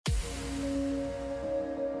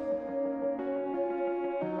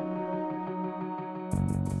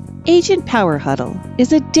Agent Power Huddle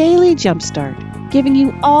is a daily jumpstart, giving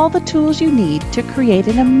you all the tools you need to create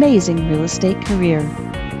an amazing real estate career.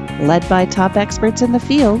 Led by top experts in the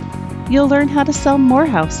field, you'll learn how to sell more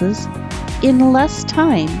houses in less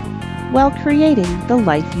time while creating the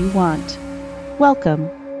life you want. Welcome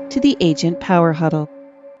to the Agent Power Huddle.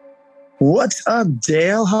 What's up,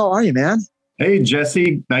 Dale? How are you, man? Hey,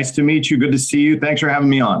 Jesse. Nice to meet you. Good to see you. Thanks for having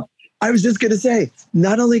me on. I was just going to say,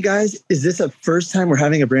 not only, guys, is this a first time we're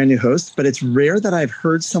having a brand new host, but it's rare that I've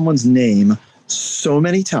heard someone's name so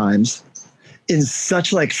many times in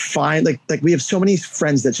such fine, we have so many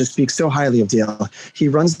friends that just speak so highly of Dale. He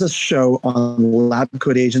runs the show on Lab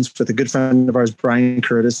Code Agents with a good friend of ours, Brian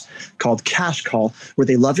Curtis, called Cash Call, where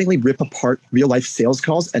they lovingly rip apart real life sales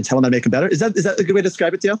calls and tell them how to make them better. Is that a good way to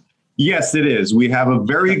describe it, Dale? Yes, it is. We have a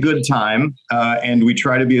very good time, and we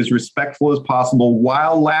try to be as respectful as possible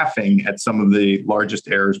while laughing at some of the largest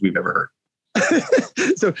errors we've ever heard.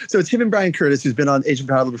 So it's him and Brian Curtis, who's been on Agent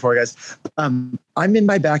Power Huddle before, guys. I'm in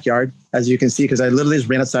my backyard, as you can see, because I literally just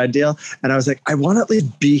ran outside, Dale, and I was like, I want to at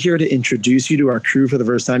least be here to introduce you to our crew for the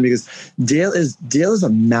first time, because Dale is a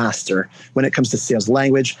master when it comes to sales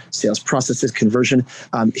language, sales processes, conversion.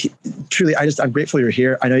 I'm grateful you're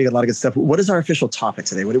here. I know you got a lot of good stuff. What is our official topic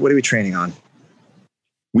today? What are we training on?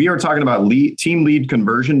 We are talking about team lead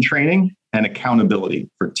conversion training and accountability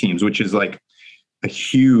for teams, which is like a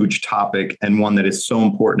huge topic and one that is so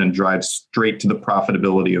important and drives straight to the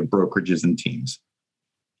profitability of brokerages and teams.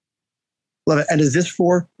 Love it. And is this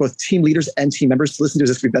for both team leaders and team members to listen to?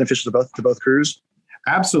 Is this going to be beneficial to both crews?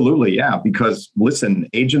 Absolutely, yeah. Because listen,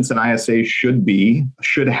 agents and ISAs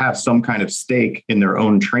should have some kind of stake in their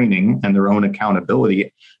own training and their own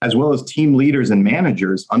accountability, as well as team leaders and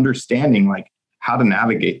managers understanding how to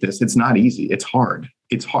navigate this. It's not easy. It's hard.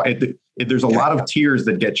 There's a lot of tears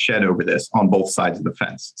that get shed over this on both sides of the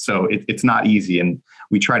fence. So it's not easy, and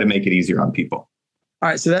we try to make it easier on people. All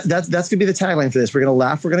right, so that's going to be the tagline for this. We're going to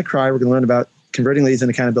laugh, we're going to cry, we're going to learn about converting leads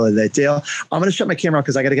and accountability today. Dale, I'm going to shut my camera off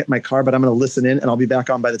because I got to get in my car, but I'm going to listen in, and I'll be back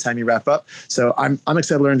on by the time you wrap up. So I'm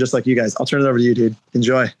excited to learn just like you guys. I'll turn it over to you, dude.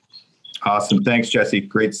 Enjoy. Awesome. Thanks, Jesse.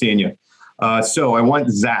 Great seeing you. So I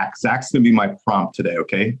want Zach. Zach's going to be my prompt today,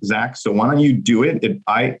 okay? Zach, so why don't you do it?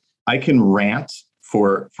 I can rant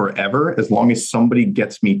for forever as long as somebody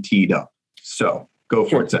gets me teed up. So go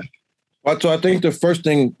for it, Zach. Well, so I think the first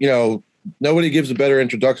thing, nobody gives a better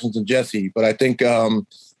introduction than Jesse, but I think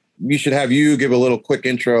we should have you give a little quick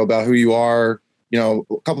intro about who you are, a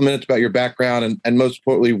couple minutes about your background, and most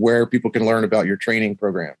importantly, where people can learn about your training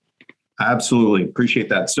program. Absolutely. Appreciate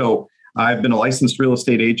that. So I've been a licensed real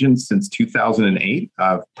estate agent since 2008.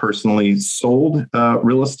 I've personally sold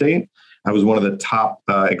real estate. I was one of the top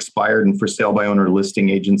expired and for sale by owner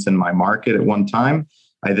listing agents in my market at one time.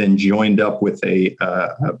 I then joined up with a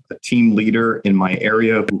team leader in my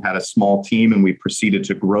area who had a small team, and we proceeded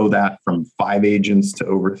to grow that from 5 agents to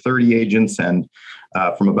over 30 agents, and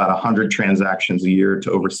from about 100 transactions a year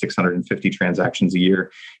to over 650 transactions a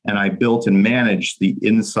year. And I built and managed the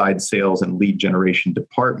inside sales and lead generation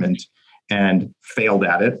department and failed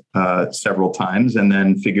at it several times, and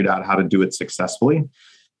then figured out how to do it successfully.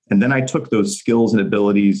 And then I took those skills and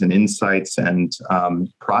abilities and insights and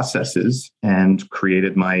processes and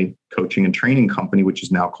created my coaching and training company, which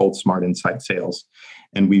is now called Smart Inside Sales.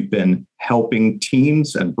 And we've been helping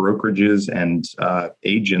teams and brokerages and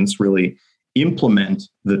agents really implement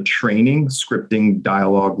the training, scripting,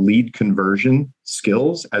 dialogue, lead conversion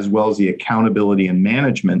skills, as well as the accountability and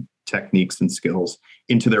management techniques and skills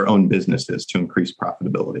into their own businesses to increase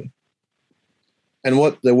profitability. And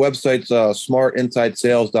what the website's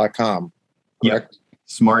smartinsidesales.com, correct? Yep.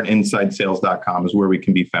 Smartinsidesales.com is where we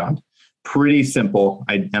can be found. Pretty simple.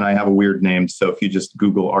 I have a weird name, so if you just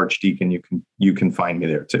Google Archdeacon, you can find me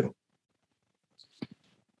there too.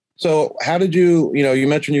 So how did you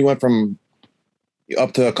mentioned you went from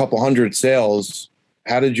up to a couple hundred sales.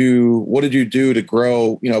 What did you do to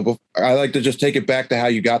grow? I like to just take it back to how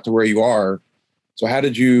you got to where you are. So how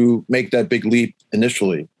did you make that big leap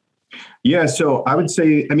initially? Yeah, so I would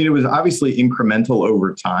say, it was obviously incremental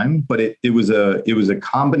over time, but it was a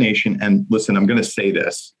combination. And listen, I'm going to say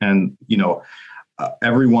this, and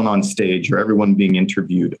everyone on stage or everyone being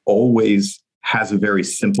interviewed always has a very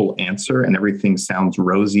simple answer, and everything sounds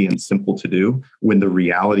rosy and simple to do. When the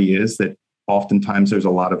reality is that oftentimes there's a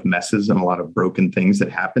lot of messes and a lot of broken things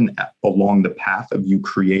that happen along the path of you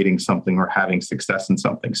creating something or having success in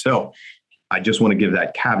something. So I just want to give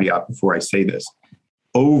that caveat before I say this.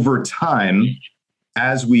 Over time,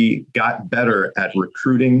 as we got better at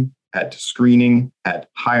recruiting, at screening, at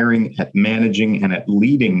hiring, at managing, and at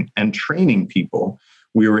leading and training people,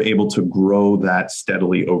 we were able to grow that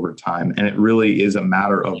steadily over time. And it really is a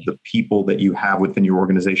matter of the people that you have within your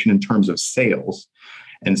organization in terms of sales.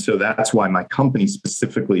 And so that's why my company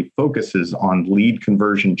specifically focuses on lead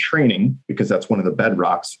conversion training, because that's one of the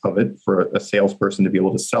bedrocks of it for a salesperson to be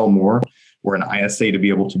able to sell more, or an ISA to be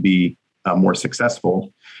able to be more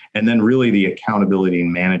successful. And then really the accountability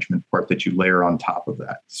and management part that you layer on top of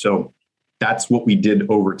that. So that's what we did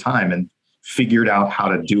over time, and figured out how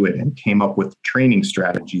to do it, and came up with training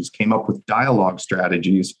strategies, came up with dialogue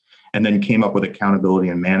strategies, and then came up with accountability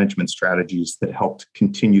and management strategies that helped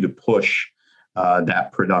continue to push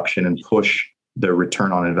that production and push the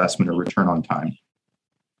return on investment or return on time.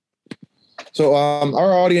 So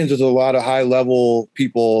our audience is a lot of high level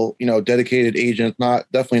people, dedicated agents,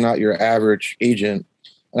 definitely not your average agent.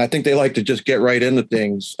 And I think they like to just get right into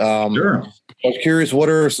things. Sure. I was curious, what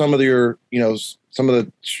are some of your, some of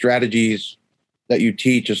the strategies that you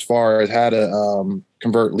teach as far as how to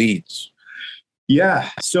convert leads? Yeah,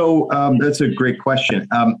 so that's a great question.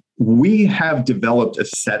 We have developed a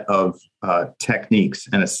set of techniques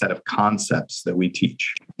and a set of concepts that we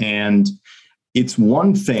teach. And it's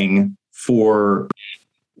one thing for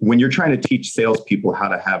when you're trying to teach salespeople how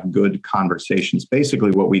to have good conversations.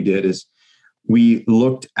 Basically, what we did is we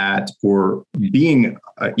looked at, or being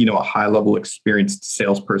a high level experienced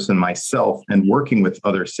salesperson myself and working with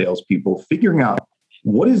other salespeople, figuring out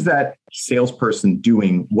what is that salesperson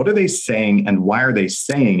doing, what are they saying, and why are they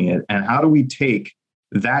saying it, and how do we take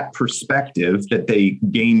that perspective that they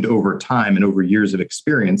gained over time and over years of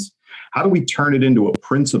experience, how do we turn it into a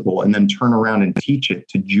principle and then turn around and teach it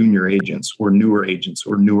to junior agents or newer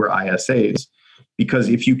ISAs? Because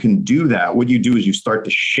if you can do that, what you do is you start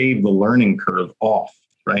to shave the learning curve off,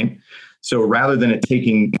 right? So rather than it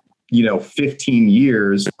taking, 15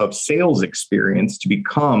 years of sales experience to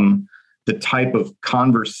become the type of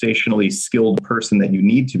conversationally skilled person that you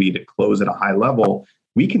need to be to close at a high level,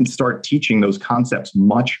 we can start teaching those concepts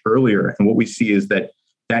much earlier. And what we see is that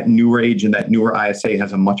newer agent, that newer ISA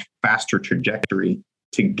has a much faster trajectory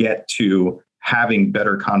to get to having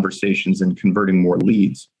better conversations and converting more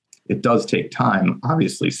leads. It does take time,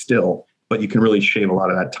 obviously, still, but you can really shave a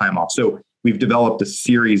lot of that time off. So we've developed a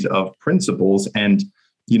series of principles, and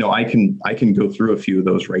I can go through a few of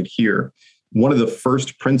those right here. One of the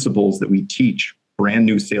first principles that we teach brand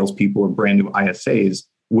new salespeople or brand new ISAs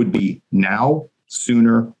would be now,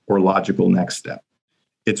 sooner, or logical next step.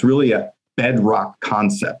 It's really a bedrock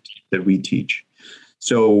concept that we teach.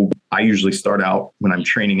 So I usually start out when I'm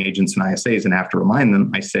training agents and ISAs and have to remind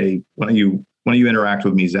them, I say, why don't you interact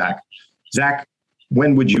with me, Zach? Zach,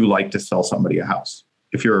 when would you like to sell somebody a house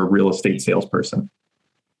if you're a real estate salesperson?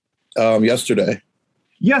 Yesterday.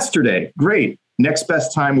 Yesterday. Great. Next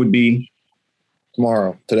best time would be?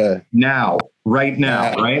 Tomorrow, today. Now, right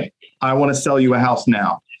now, right? I want to sell you a house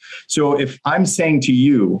now. So if I'm saying to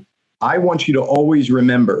you, I want you to always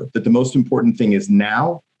remember that the most important thing is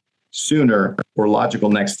now, sooner, or logical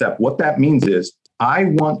next step. What that means is I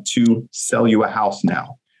want to sell you a house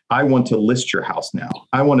now. I want to list your house now.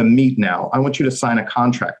 I want to meet now. I want you to sign a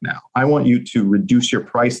contract now. I want you to reduce your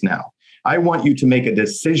price now. I want you to make a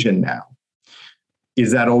decision now.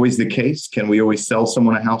 Is that always the case? Can we always sell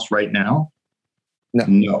someone a house right now?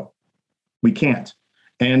 No, we can't.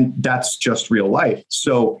 And that's just real life.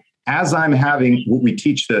 So as I'm having, what we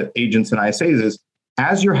teach the agents and ISAs is,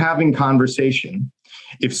 as you're having conversation,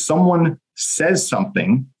 if someone says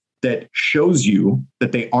something that shows you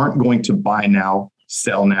that they aren't going to buy now,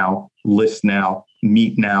 sell now, list now,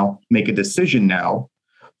 meet now, make a decision now,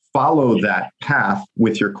 follow that path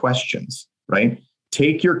with your questions, right?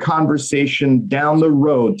 Take your conversation down the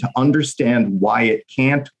road to understand why it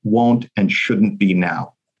can't, won't, and shouldn't be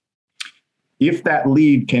now. If that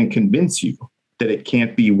lead can convince you that it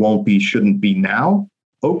can't be, won't be, shouldn't be now,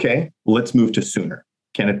 okay, let's move to sooner.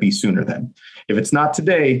 Can it be sooner then? If it's not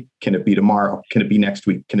today, can it be tomorrow? Can it be next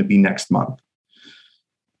week? Can it be next month?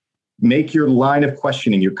 Make your line of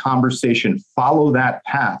questioning, your conversation, follow that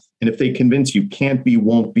path. And if they convince you can't be,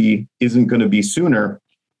 won't be, isn't going to be sooner,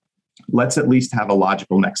 let's at least have a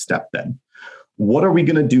logical next step then. What are we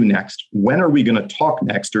going to do next? When are we going to talk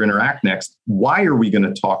next or interact next? Why are we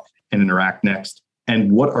going to talk and interact next?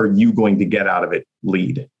 And what are you going to get out of it?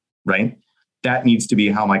 Lead, right? That needs to be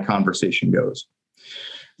how my conversation goes.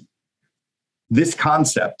 This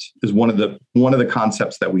concept is one of the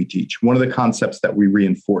concepts that we teach, one of the concepts that we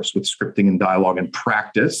reinforce with scripting and dialogue and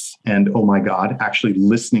practice. And oh my God, actually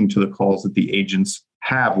listening to the calls that the agents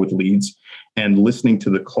have with leads and listening to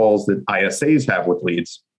the calls that ISAs have with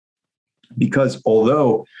leads. Because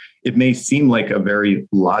although it may seem like a very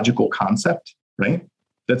logical concept, right?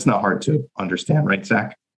 That's not hard to understand, right,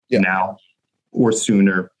 Zach? Yeah. Now, or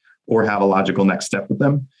sooner or have a logical next step with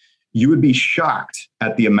them. You would be shocked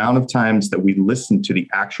at the amount of times that we listen to the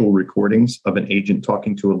actual recordings of an agent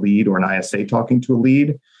talking to a lead or an ISA talking to a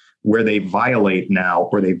lead where they violate now,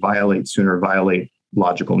 or they violate sooner, violate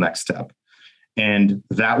logical next step. And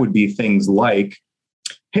that would be things like,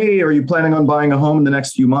 hey, are you planning on buying a home in the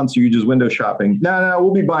next few months? Or are you just window shopping? No,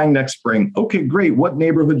 we'll be buying next spring. Okay, great. What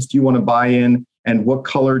neighborhoods do you want to buy in? And what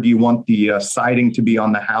color do you want the siding to be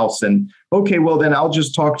on the house? And okay, well, then I'll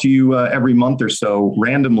just talk to you every month or so,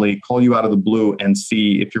 randomly call you out of the blue and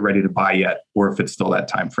see if you're ready to buy yet, or if it's still that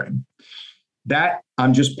time frame. That,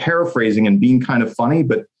 I'm just paraphrasing and being kind of funny,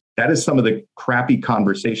 but that is some of the crappy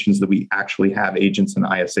conversations that we actually have agents and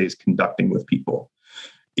ISAs conducting with people.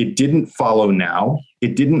 It didn't follow now.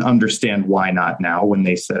 It didn't understand why not now when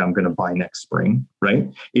they said, I'm going to buy next spring,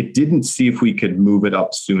 right? It didn't see if we could move it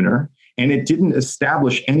up sooner. And it didn't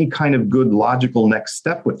establish any kind of good logical next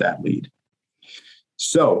step with that lead.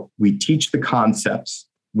 So we teach the concepts,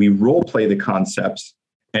 we role play the concepts,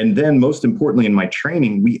 and then most importantly in my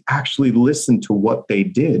training, we actually listen to what they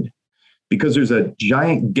did, because there's a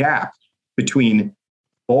giant gap between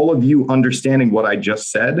all of you understanding what I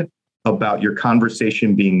just said about your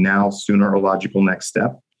conversation being now, sooner, or logical next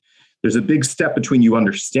step. There's a big step between you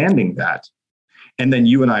understanding that and then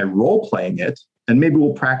you and I role playing it. And maybe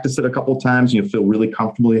we'll practice it a couple of times and you'll feel really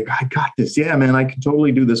comfortable. Like, I got this. Yeah, man, I can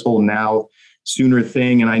totally do this whole now, sooner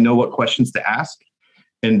thing. And I know what questions to ask.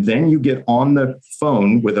 And then you get on the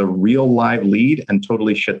phone with a real live lead and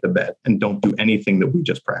totally shit the bed and don't do anything that we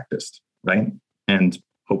just practiced, right? And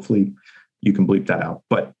hopefully you can bleep that out.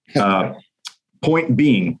 But point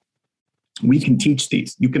being, we can teach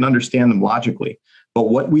these. You can understand them logically. But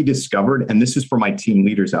what we discovered, and this is for my team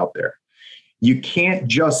leaders out there, you can't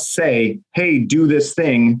just say, hey, do this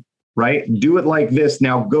thing, right? Do it like this.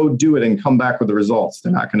 Now go do it and come back with the results.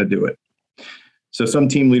 They're not going to do it. So some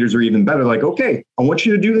team leaders are even better. Like, okay, I want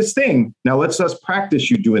you to do this thing. Now let's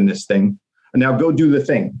practice you doing this thing. And now go do the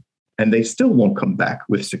thing. And they still won't come back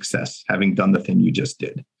with success, having done the thing you just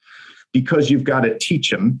did. Because you've got to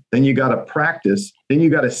teach them, then you got to practice, then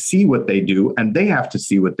you got to see what they do, and they have to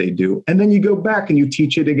see what they do. And then you go back and you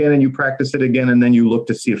teach it again and you practice it again, and then you look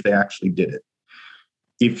to see if they actually did it.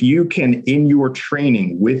 If you can, in your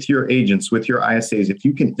training with your agents, with your ISAs, if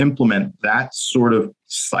you can implement that sort of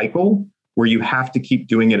cycle where you have to keep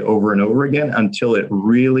doing it over and over again until it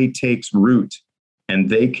really takes root and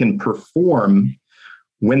they can perform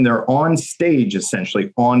when they're on stage,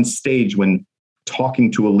 essentially on stage when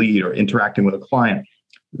talking to a lead or interacting with a client,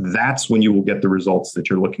 that's when you will get the results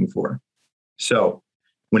that you're looking for. So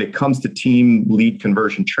when it comes to team lead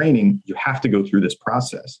conversion training, you have to go through this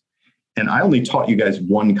process. And I only taught you guys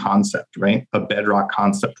one concept, right? A bedrock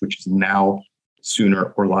concept, which is now,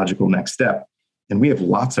 sooner, or logical next step. And we have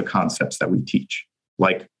lots of concepts that we teach,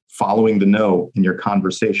 like following the no in your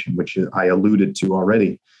conversation, which I alluded to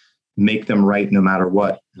already. Make them right no matter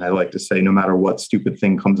what. And I like to say, no matter what stupid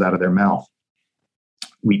thing comes out of their mouth.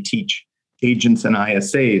 We teach agents and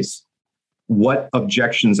ISAs what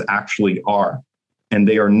objections actually are. And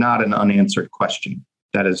they are not an unanswered question.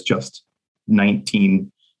 That is just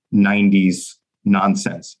 1990s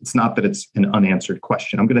nonsense. It's not that it's an unanswered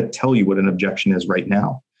question. I'm going to tell you what an objection is right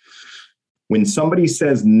now. When somebody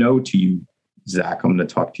says no to you, Zach, I'm going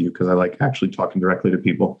to talk to you because I like actually talking directly to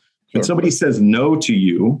people. When somebody says no to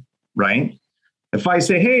you, right? If I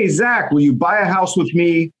say, hey, Zach, will you buy a house with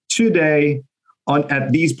me today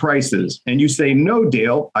at these prices? And you say, no,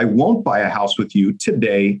 Dale, I won't buy a house with you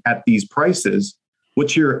today at these prices.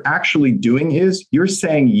 What you're actually doing is you're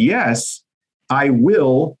saying, yes, I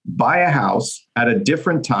will buy a house at a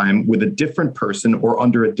different time with a different person or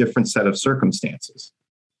under a different set of circumstances.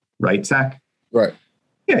 Right, Zach? Right.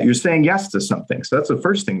 Yeah, you're saying yes to something. So that's the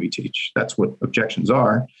first thing we teach. That's what objections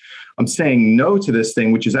are. I'm saying no to this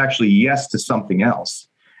thing, which is actually yes to something else.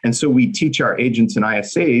 And so we teach our agents and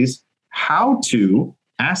ISAs how to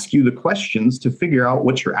ask you the questions to figure out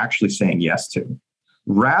what you're actually saying yes to,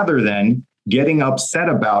 rather than getting upset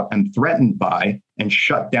about and threatened by and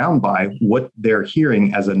shut down by what they're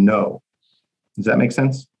hearing as a no. Does that make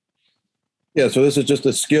sense? Yeah. So this is just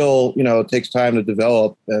a skill, it takes time to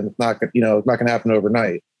develop, and it's not going to happen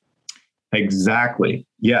overnight. Exactly.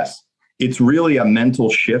 Yes. It's really a mental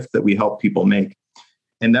shift that we help people make.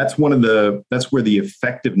 And that's where the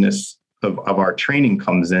effectiveness of our training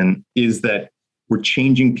comes in, is that we're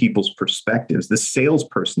changing people's perspectives, the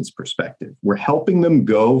salesperson's perspective. We're helping them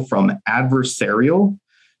go from adversarial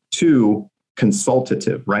to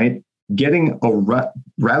consultative, right?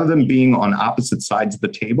 Rather than being on opposite sides of the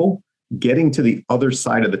table, getting to the other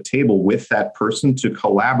side of the table with that person to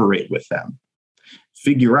collaborate with them,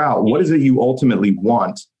 figure out what is it you ultimately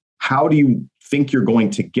want? How do you think you're going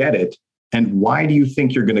to get it? And why do you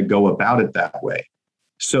think you're going to go about it that way?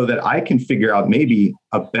 So that I can figure out maybe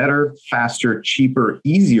a better, faster, cheaper,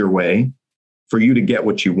 easier way for you to get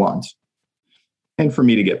what you want and for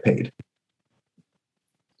me to get paid.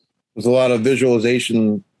 There's a lot of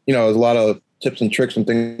visualization, there's a lot of tips and tricks and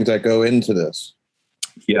things that go into this.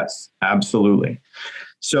 Yes, absolutely.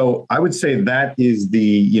 So I would say that is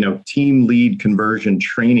the, team lead conversion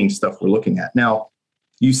training stuff we're looking at. Now,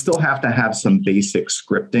 you still have to have some basic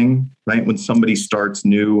scripting, right? When somebody starts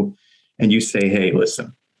new and you say, hey,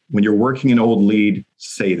 listen, when you're working an old lead,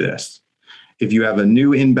 say this. If you have a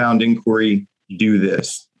new inbound inquiry, do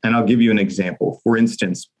this. And I'll give you an example. For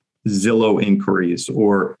instance, Zillow inquiries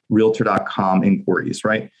or Realtor.com inquiries,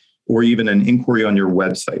 right? Or even an inquiry on your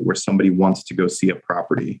website where somebody wants to go see a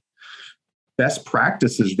property. Best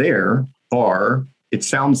practices there are, it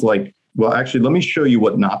sounds like, well, actually, let me show you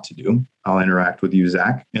what not to do. I'll interact with you,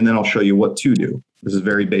 Zach, and then I'll show you what to do. This is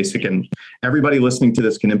very basic, and everybody listening to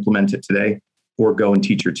this can implement it today or go and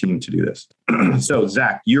teach your team to do this. So,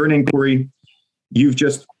 Zach, you're an inquiry. You've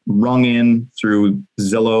just rung in through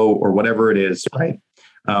Zillow or whatever it is, right?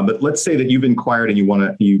 But let's say that you've inquired and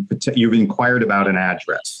you've inquired about an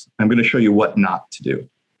address. I'm going to show you what not to do.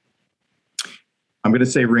 I'm going to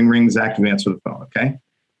say ring, ring. Zach, you answer the phone, okay?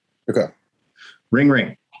 Okay. Ring,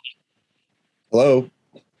 ring. Hello.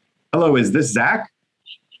 Hello, is this Zach?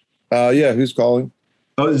 Yeah, who's calling?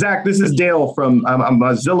 Oh, Zach, this is Dale from, I'm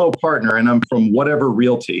a Zillow partner and I'm from Whatever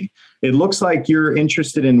Realty. It looks like you're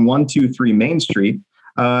interested in 123 Main Street.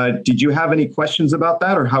 Did you have any questions about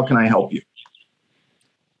that or how can I help you?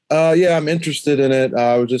 Yeah, I'm interested in it.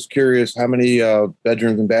 I was just curious, how many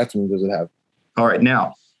bedrooms and bathrooms does it have? All right.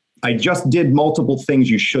 Now, I just did multiple things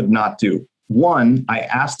you should not do. One, I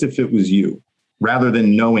asked if it was you rather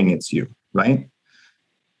than knowing it's you, right?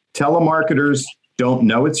 Telemarketers don't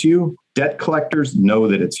know it's you. Debt collectors know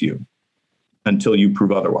that it's you until you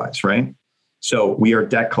prove otherwise, right? So we are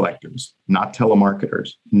debt collectors, not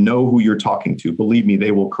telemarketers. Know who you're talking to. Believe me,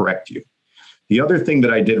 they will correct you. The other thing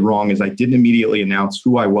that I did wrong is I didn't immediately announce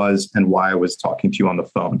who I was and why I was talking to you on the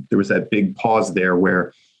phone. There was that big pause there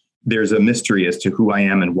where there's a mystery as to who I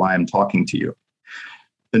am and why I'm talking to you.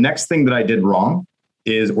 The next thing that I did wrong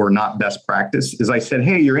is, or not best practice, is I said,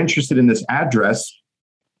 hey, you're interested in this address.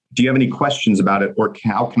 Do you have any questions about it? Or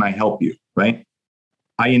how can I help you, right?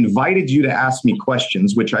 I invited you to ask me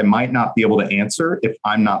questions, which I might not be able to answer if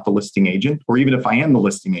I'm not the listing agent, or even if I am the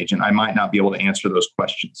listing agent, I might not be able to answer those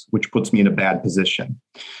questions, which puts me in a bad position.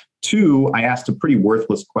 Two, I asked a pretty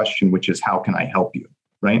worthless question, which is how can I help you,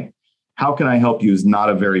 right? How can I help you is not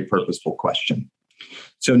a very purposeful question.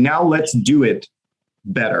 So now let's do it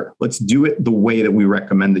better. Let's do it the way that we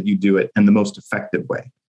recommend that you do it and the most effective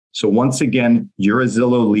way. So once again, you're a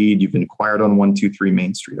Zillow lead. You've inquired on 123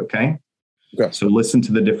 Main Street, okay? Okay. So listen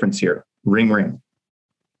to the difference here. Ring, ring.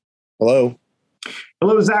 Hello.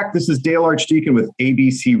 Hello, Zach. This is Dale Archdeacon with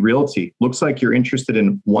ABC Realty. Looks like you're interested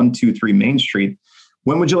in 123 Main Street.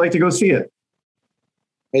 When would you like to go see it?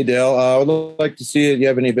 Hey, Dale. I would like to see it. You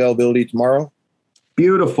have any availability tomorrow?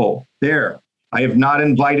 Beautiful. There. I have not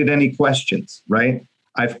invited any questions, right?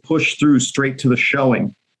 I've pushed through straight to the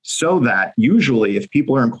showing so that usually if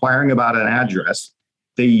people are inquiring about an address,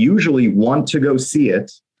 they usually want to go see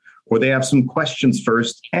it or they have some questions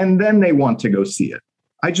first and then they want to go see it.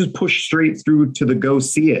 I just push straight through to the go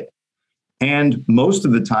see it. And most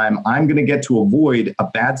of the time, I'm going to get to avoid a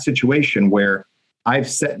bad situation where I've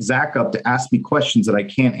set Zach up to ask me questions that I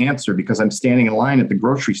can't answer because I'm standing in line at the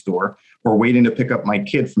grocery store or waiting to pick up my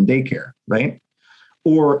kid from daycare, right?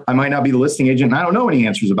 Or I might not be the listing agent and I don't know any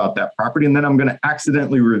answers about that property. And then I'm going to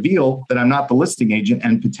accidentally reveal that I'm not the listing agent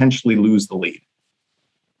and potentially lose the lead.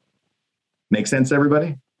 Make sense,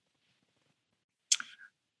 everybody?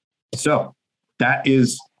 So that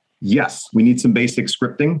is, yes, we need some basic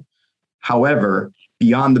scripting. However,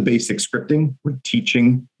 beyond the basic scripting, we're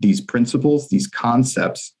teaching these principles, these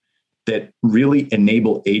concepts that really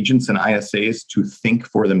enable agents and ISAs to think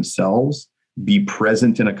for themselves, be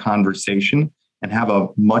present in a conversation, and have a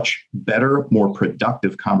much better, more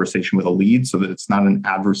productive conversation with a lead so that it's not an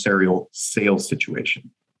adversarial sales situation.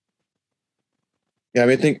 Yeah, I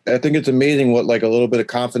mean, I think it's amazing what like a little bit of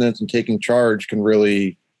confidence and taking charge can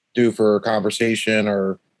really do for a conversation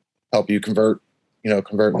or help you convert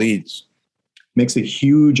leads. Makes a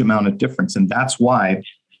huge amount of difference. And that's why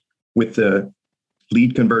with the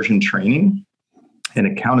lead conversion training and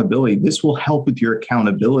accountability, this will help with your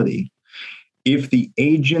accountability. If the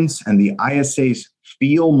agents and the ISAs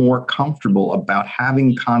feel more comfortable about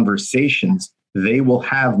having conversations, they will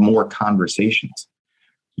have more conversations.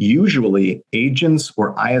 Usually agents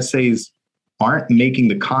or ISAs aren't making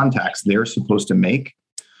the contacts they're supposed to make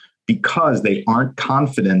because they aren't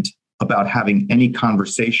confident about having any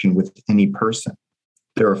conversation with any person.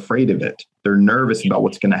 They're afraid of it. They're nervous about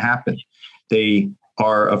what's going to happen. They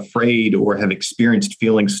are afraid or have experienced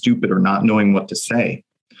feeling stupid or not knowing what to say.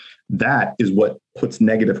 That is what puts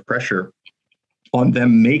negative pressure on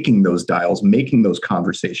them making those dials, making those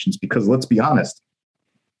conversations, because let's be honest,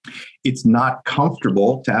 it's not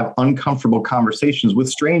comfortable to have uncomfortable conversations with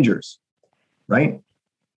strangers, right?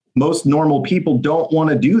 Most normal people don't want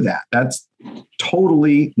to do that. That's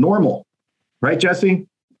totally normal. Right, Jesse?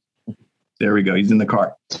 There we go. He's in the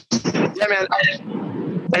car. Yeah, man.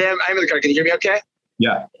 I'm in the car. Can you hear me okay?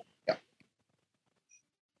 Yeah. I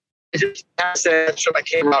just said, show my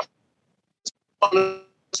camera off. One of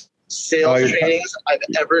the sales trainings I've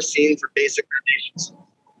ever seen for basic foundations.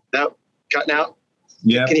 No, cutting out?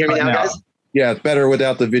 Yeah. Can you hear me now, guys? Yeah, it's better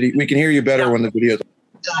without the video. We can hear you better when the video's.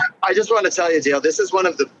 I just want to tell you, Dale, this is one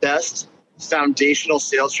of the best foundational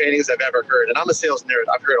sales trainings I've ever heard. And I'm a sales nerd.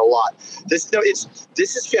 I've heard a lot. This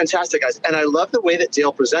is fantastic, guys. And I love the way that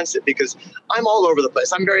Dale presents it because I'm all over the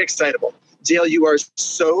place. I'm very excitable. Dale, you are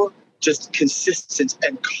so just consistent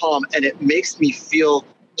and calm, and it makes me feel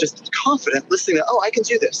just confident listening to, I can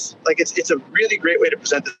do this. Like it's a really great way to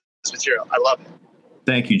present this material. I love it.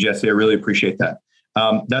 Thank you, Jesse. I really appreciate that.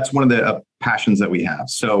 That's one of the passions that we have.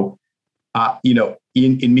 So,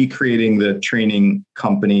 in me creating the training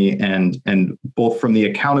company and both from the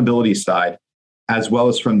accountability side, as well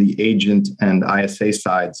as from the agent and ISA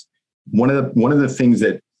sides, one of the things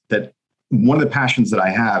that one of the passions that I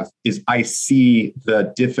have is I see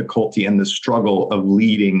the difficulty and the struggle of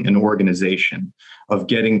leading an organization, of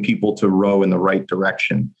getting people to row in the right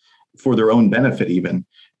direction for their own benefit even.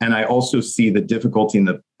 And I also see the difficulty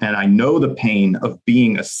and I know the pain of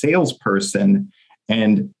being a salesperson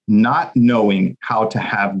and not knowing how to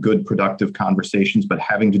have good, productive conversations, but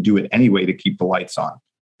having to do it anyway to keep the lights on.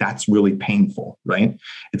 That's really painful, right?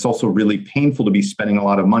 It's also really painful to be spending a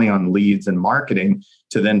lot of money on leads and marketing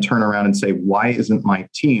to then turn around and say, why isn't my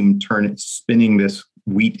team spinning this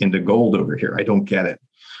wheat into gold over here? I don't get it.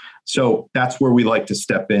 So that's where we like to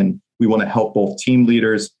step in. We want to help both team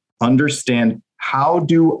leaders understand, how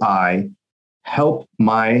do I help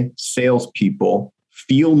my salespeople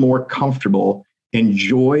feel more comfortable,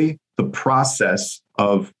 enjoy the process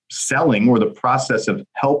of selling or the process of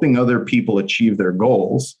helping other people achieve their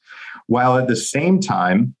goals, while at the same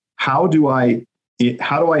time, how do I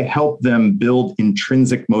help them build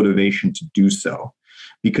intrinsic motivation to do so?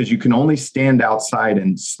 Because you can only stand outside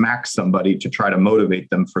and smack somebody to try to motivate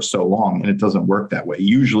them for so long, and it doesn't work that way.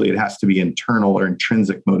 Usually it has to be internal or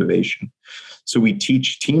intrinsic motivation. So we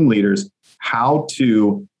teach team leaders how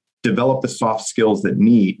to develop the soft skills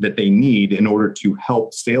that they need in order to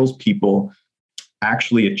help salespeople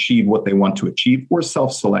actually achieve what they want to achieve, or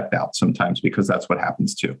self-select out sometimes, because that's what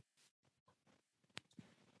happens too.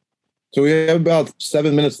 So we have about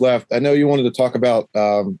 7 minutes left. I know you wanted to talk about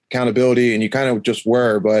accountability, and you kind of just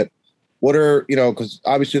were, but what are, because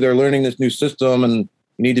obviously they're learning this new system and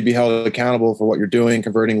you need to be held accountable for what you're doing,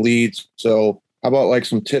 converting leads. So how about like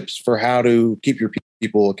some tips for how to keep your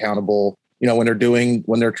people accountable,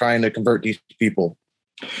 when they're trying to convert these people?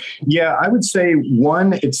 Yeah, I would say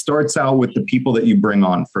one, it starts out with the people that you bring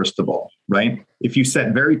on, first of all, right? If you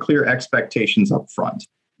set very clear expectations up front,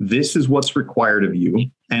 this is what's required of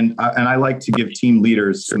you. And I like to give team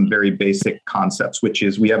leaders some very basic concepts, which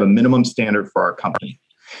is we have a minimum standard for our company.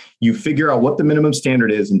 You figure out what the minimum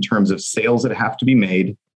standard is in terms of sales that have to be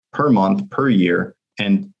made per month, per year,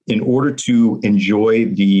 and in order to enjoy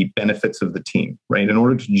the benefits of the team, right? In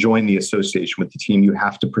order to join the association with the team, you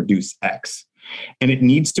have to produce X. And it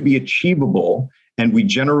needs to be achievable. And we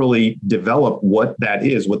generally develop what that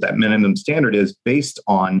is, what that minimum standard is, based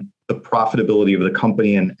on the profitability of the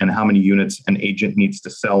company and how many units an agent needs to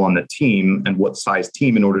sell on the team and what size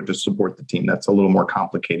team in order to support the team. That's a little more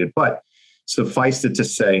complicated, but suffice it to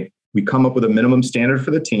say, we come up with a minimum standard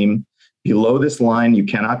for the team. Below this line, you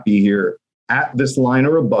cannot be here. At this line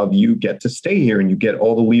or above, you get to stay here and you get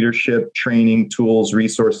all the leadership, training, tools,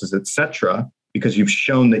 resources, etc., because you've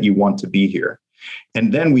shown that you want to be here.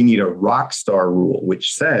 And then we need a rock star rule,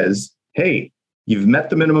 which says, hey, you've met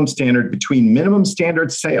the minimum standard. Between minimum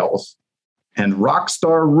standard sales and rock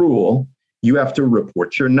star rule, you have to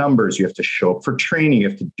report your numbers. You have to show up for training. You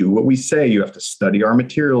have to do what we say. You have to study our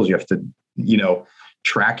materials. You have to,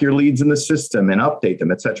 track your leads in the system and update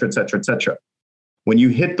them, et cetera, et cetera, et cetera. When you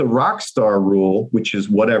hit the rock star rule, which is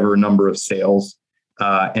whatever number of sales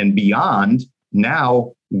and beyond,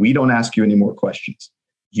 now we don't ask you any more questions.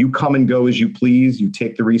 You come and go as you please. You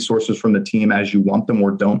take the resources from the team as you want them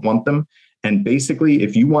or don't want them. And basically,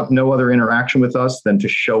 if you want no other interaction with us than to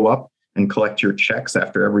show up and collect your checks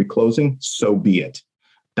after every closing, so be it.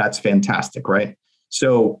 That's fantastic, right?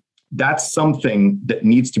 So that's something that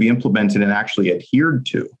needs to be implemented and actually adhered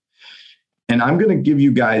to. And I'm going to give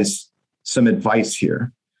you guys some advice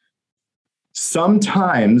here.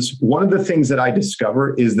 Sometimes one of the things that I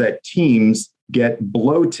discover is that teams get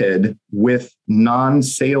bloated with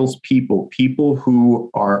non-sales people who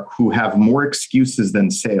have more excuses than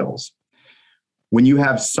sales. When you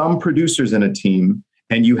have some producers in a team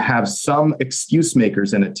and you have some excuse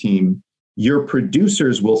makers in a team, your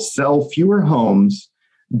producers will sell fewer homes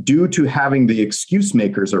due to having the excuse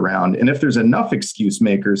makers around. And if there's enough excuse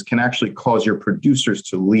makers, can actually cause your producers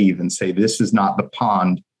to leave and say, this is not the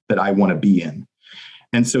pond that I want to be in.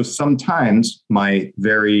 And so sometimes my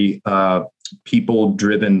very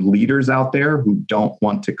people-driven leaders out there who don't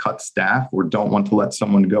want to cut staff or don't want to let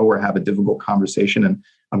someone go or have a difficult conversation, and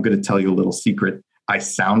I'm going to tell you a little secret. I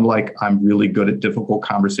sound like I'm really good at difficult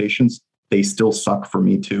conversations. They still suck for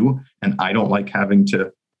me too. And I don't like having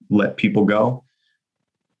to let people go.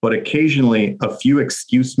 But occasionally a few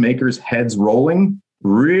excuse makers heads rolling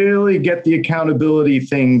really get the accountability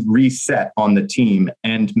thing reset on the team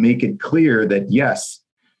and make it clear that yes,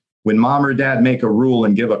 when mom or dad make a rule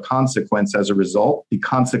and give a consequence as a result, the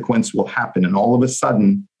consequence will happen. And all of a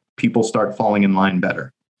sudden, people start falling in line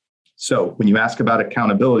better. So when you ask about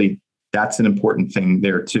accountability, that's an important thing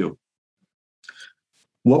there too.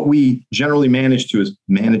 What we generally manage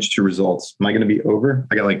to results. Am I going to be over?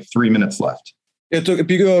 I got like 3 minutes left. If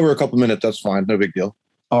you go over a couple minutes, that's fine. No big deal.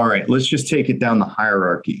 All right, let's just take it down the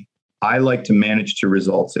hierarchy. I like to manage to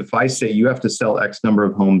results. If I say you have to sell X number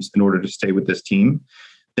of homes in order to stay with this team,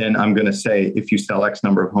 then I'm going to say, if you sell X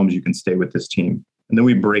number of homes, you can stay with this team. And then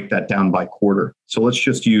we break that down by quarter. So let's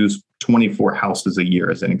just use 24 houses a year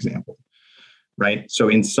as an example, right? So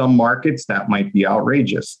in some markets, that might be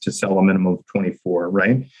outrageous to sell a minimum of 24,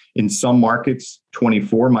 right? In some markets,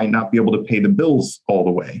 24 might not be able to pay the bills all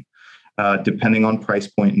the way, depending on price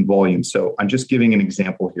point and volume. So I'm just giving an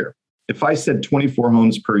example here. If I said 24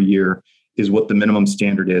 homes per year is what the minimum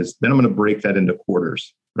standard is, then I'm going to break that into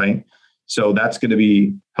quarters, right? So that's going to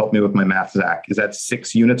be, help me with my math, Zach. Is that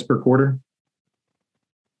 6 units per quarter?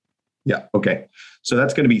 Yeah. Okay. So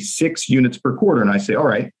that's going to be 6 units per quarter. And I say, all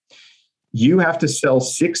right, you have to sell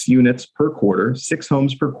 6 units per quarter, 6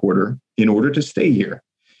 homes per quarter in order to stay here.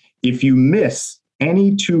 If you miss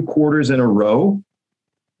any 2 quarters in a row,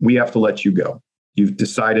 we have to let you go. You've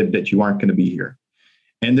decided that you aren't going to be here.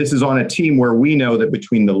 And this is on a team where we know that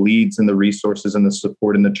between the leads and the resources and the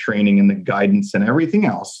support and the training and the guidance and everything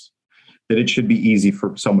else, that it should be easy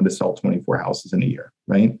for someone to sell 24 houses in a year,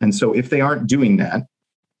 right? And so if they aren't doing that,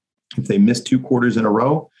 if they miss 2 quarters in a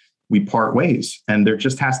row, we part ways. And there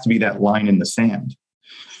just has to be that line in the sand.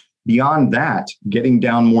 Beyond that, getting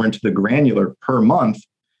down more into the granular per month,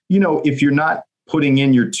 if you're not putting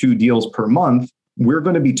in your 2 deals per month, we're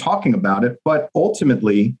going to be talking about it. But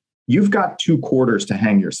ultimately, you've got 2 quarters to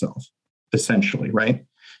hang yourself, essentially, right?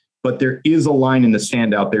 But there is a line in the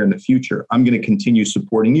sand out there in the future. I'm going to continue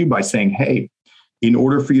supporting you by saying, hey, in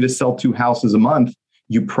order for you to sell 2 houses a month,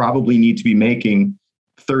 you probably need to be making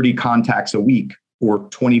 30 contacts a week or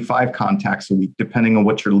 25 contacts a week, depending on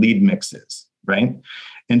what your lead mix is, right?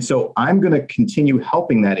 And so I'm going to continue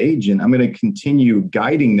helping that agent. I'm going to continue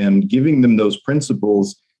guiding them, giving them those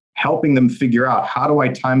principles, helping them figure out, how do I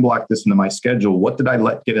time block this into my schedule? What did I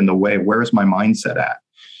let get in the way? Where is my mindset at?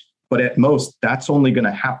 But at most, that's only going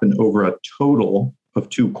to happen over a total of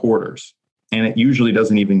 2 quarters. And it usually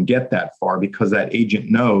doesn't even get that far, because that agent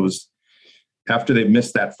knows after they've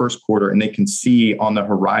missed that first quarter and they can see on the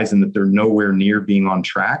horizon that they're nowhere near being on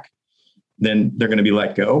track, then they're going to be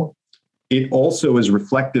let go. It also is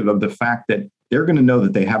reflective of the fact that they're going to know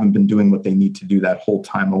that they haven't been doing what they need to do that whole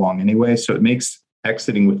time along anyway. So it makes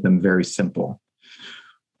exiting with them very simple.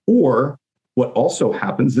 Or what also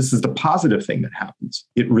happens, this is the positive thing that happens.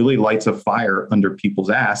 It really lights a fire under people's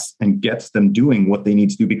ass and gets them doing what they need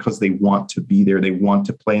to do, because they want to be there. They want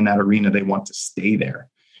to play in that arena. They want to stay there,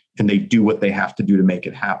 and they do what they have to do to make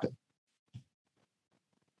it happen.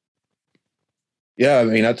 Yeah, I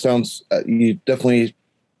mean, that sounds, you definitely,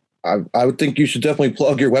 I would think you should definitely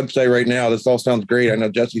plug your website right now. This all sounds great. I know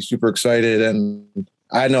Jesse's super excited, and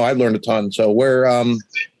I know I've learned a ton. So where, I am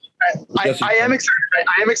excited.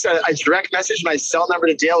 I am excited. I direct messaged my cell number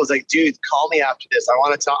to Dale. I was like, dude, call me after this. I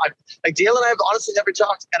want to talk. Dale and I have honestly never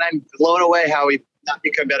talked, and I'm blown away how we've not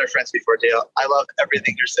become better friends before, Dale. I love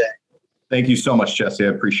everything you're saying. Thank you so much, Jesse. I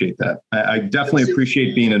appreciate that. I definitely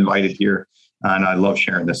appreciate being invited here, and I love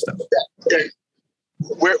sharing this stuff.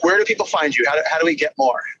 Where do people find you? How do we get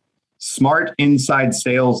more?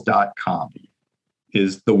 smartinsidesales.com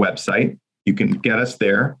is the website. You can get us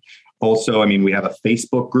there. Also, I mean, we have a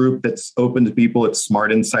Facebook group that's open to people. It's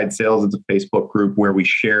Smart Inside Sales. It's a Facebook group where we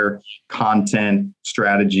share content,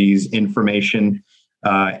 strategies, information.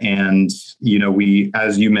 And, you know, we,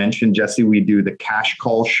 as you mentioned, Jesse, we do the Cash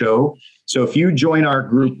Call Show. So if you join our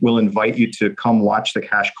group, we'll invite you to come watch the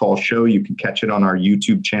Cash Call Show. You can catch it on our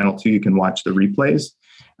YouTube channel too. You can watch the replays.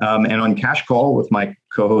 And on Cash Call with my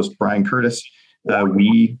co-host, Brian Curtis,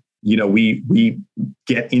 we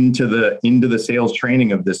get into the sales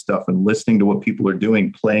training of this stuff and listening to what people are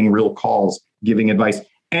doing, playing real calls, giving advice.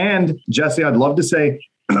 And Jesse, I'd love to say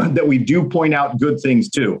that we do point out good things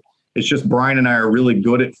too. It's just Brian and I are really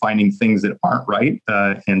good at finding things that aren't right.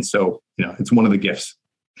 And so, you know, it's one of the gifts.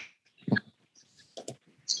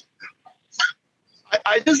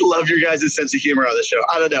 I just love your guys' sense of humor on the show.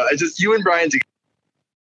 I don't know. It's just you and Brian together.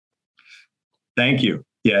 Thank you.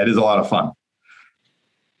 Yeah, it is a lot of fun.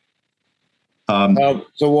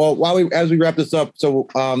 As we wrap this up,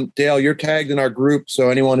 Dale, you're tagged in our group. So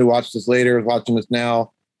anyone who watched this later is watching this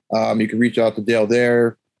now. You can reach out to Dale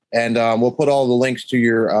there, and we'll put all the links to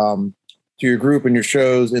your group and your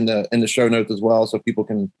shows in the show notes as well, so people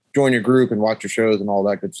can join your group and watch your shows and all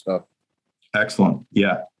that good stuff. Excellent.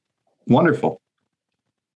 Yeah. Wonderful.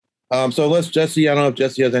 So Jesse, I don't know if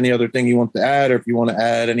Jesse has any other thing you want to add, or if you want to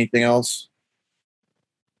add anything else.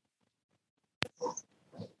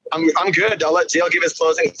 I'm good. I'll let Dale give his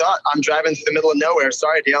closing thought. I'm driving through the middle of nowhere.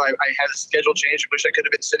 Sorry, Dale. I had a schedule change. I wish I could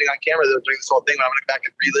have been sitting on camera during this whole thing, but I'm going to go back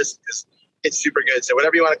and re-listen because it's super good. So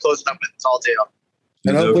whatever you want to close it up with, it's all Dale.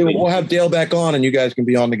 And hopefully we'll have Dale back on and you guys can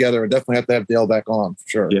be on together. We definitely have to have Dale back on for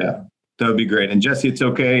sure. Yeah, that would be great. And Jesse, it's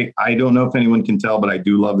okay. I don't know if anyone can tell, but I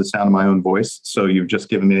do love the sound of my own voice. So you've just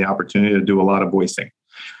given me the opportunity to do a lot of voicing.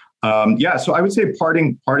 So I would say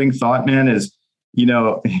parting thought, man, is, you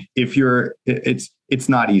know, it's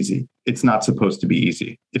not easy. It's not supposed to be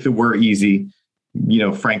easy. If it were easy, you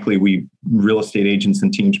know, frankly, we real estate agents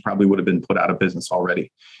and teams probably would have been put out of business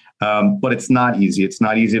already. But it's not easy. It's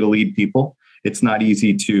not easy to lead people. It's not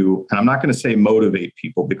easy to, and I'm not going to say motivate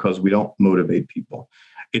people because we don't motivate people.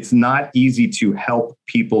 It's not easy to help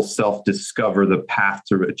people self-discover the path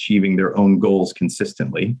to achieving their own goals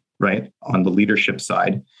consistently, right? On the leadership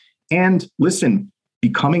side. And listen,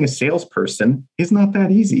 becoming a salesperson is not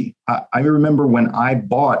that easy. I remember when I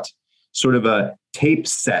bought sort of a tape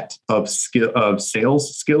set of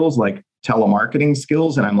sales skills, like telemarketing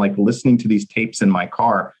skills. And I'm like listening to these tapes in my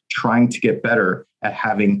car, trying to get better at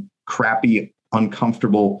having crappy,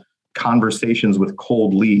 uncomfortable conversations with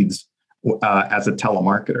cold leads as a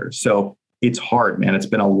telemarketer. So it's hard, man. It's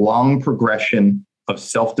been a long progression of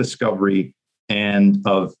self-discovery and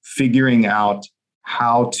of figuring out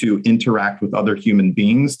how to interact with other human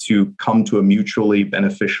beings to come to a mutually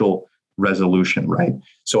beneficial resolution, right?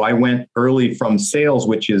 So I went early from sales,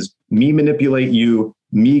 which is me manipulate you,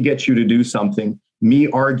 me get you to do something, me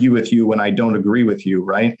argue with you when I don't agree with you,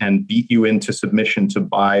 right? And beat you into submission to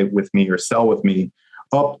buy with me or sell with me,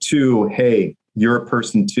 up to, hey, you're a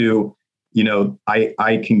person too. You know,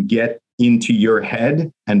 I can get into your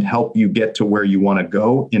head and help you get to where you want to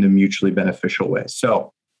go in a mutually beneficial way.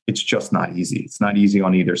 So it's just not easy. It's not easy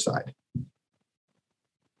on either side.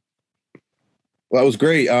 Well, that was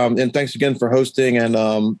great. And thanks again for hosting. And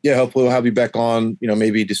hopefully we'll have you back on, you know,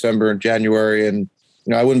 maybe December and January. And,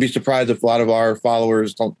 you know, I wouldn't be surprised if a lot of our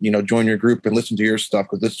followers don't, you know, join your group and listen to your stuff,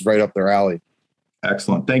 because this is right up their alley.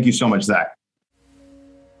 Excellent. Thank you so much, Zach.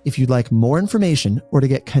 If you'd like more information or to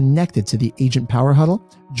get connected to the Agent Power Huddle,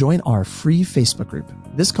 join our free Facebook group.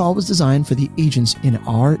 This call was designed for the agents in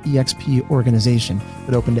our eXp organization,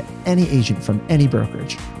 but open to any agent from any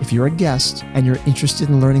brokerage. If you're a guest and you're interested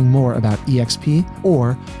in learning more about eXp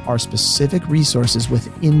or our specific resources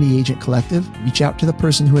within the Agent Collective, reach out to the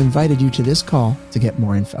person who invited you to this call to get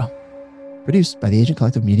more info. Produced by the Agent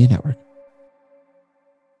Collective Media Network.